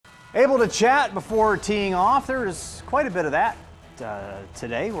Able to chat before teeing off. There's quite a bit of that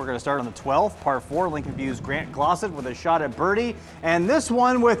today. We're going to start on the 12th, par 4. Lincoln View's Grant Glossett with a shot at birdie. And this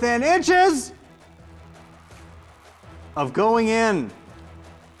one within inches of going in.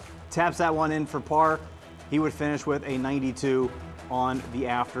 Taps that one in for par. He would finish with a 92 on the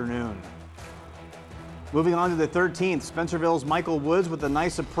afternoon. Moving on to the 13th, Spencerville's Michael Woods with a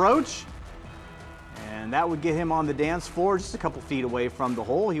nice approach. And that would get him on the dance floor just a couple feet away from the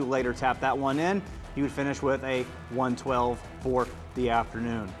hole. He would later tap that one in. He would finish with a 112 for the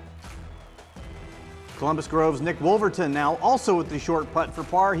afternoon. Columbus Grove's Nick Wolverton now also with the short putt for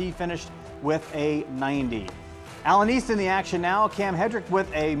par. He finished with a 90. Allen East in the action now. Cam Hedrick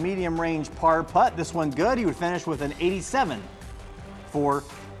with a medium range par putt. This one good. He would finish with an 87 for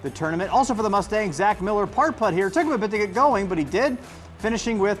the tournament. Also for the Mustangs, Zach Miller par putt here. Took him a bit to get going, but he did,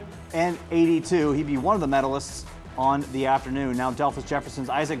 finishing with an 82. He'd be one of the medalists on the afternoon. Now Delphus Jefferson's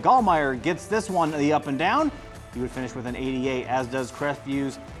Isaac Gallmeyer gets this one the up and down. He would finish with an 88, as does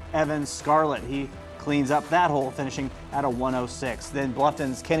Crestview's Evan Scarlett. He cleans up that hole, finishing at a 106. Then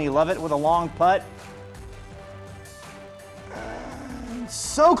Bluffton's Kenny Lovett with a long putt.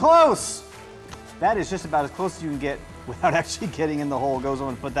 So close! That is just about as close as you can get without actually getting in the hole. Goes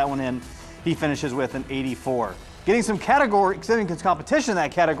on to put that one in. He finishes with an 84. Getting some competition in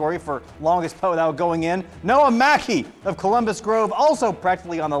that category for longest putt without going in. Noah Mackey of Columbus Grove, also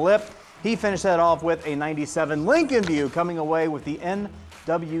practically on the lip. He finished that off with a 97. Lincoln View coming away with the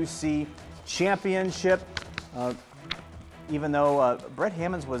NWC Championship. Even though Brett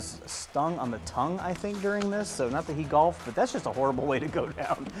Hammonds was stung on the tongue, I think, during this. So not that he golfed, but that's just a horrible way to go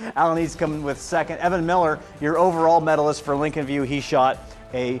down. Allen East coming with second. Evan Miller, your overall medalist for Lincoln View, he shot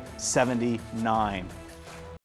a 79.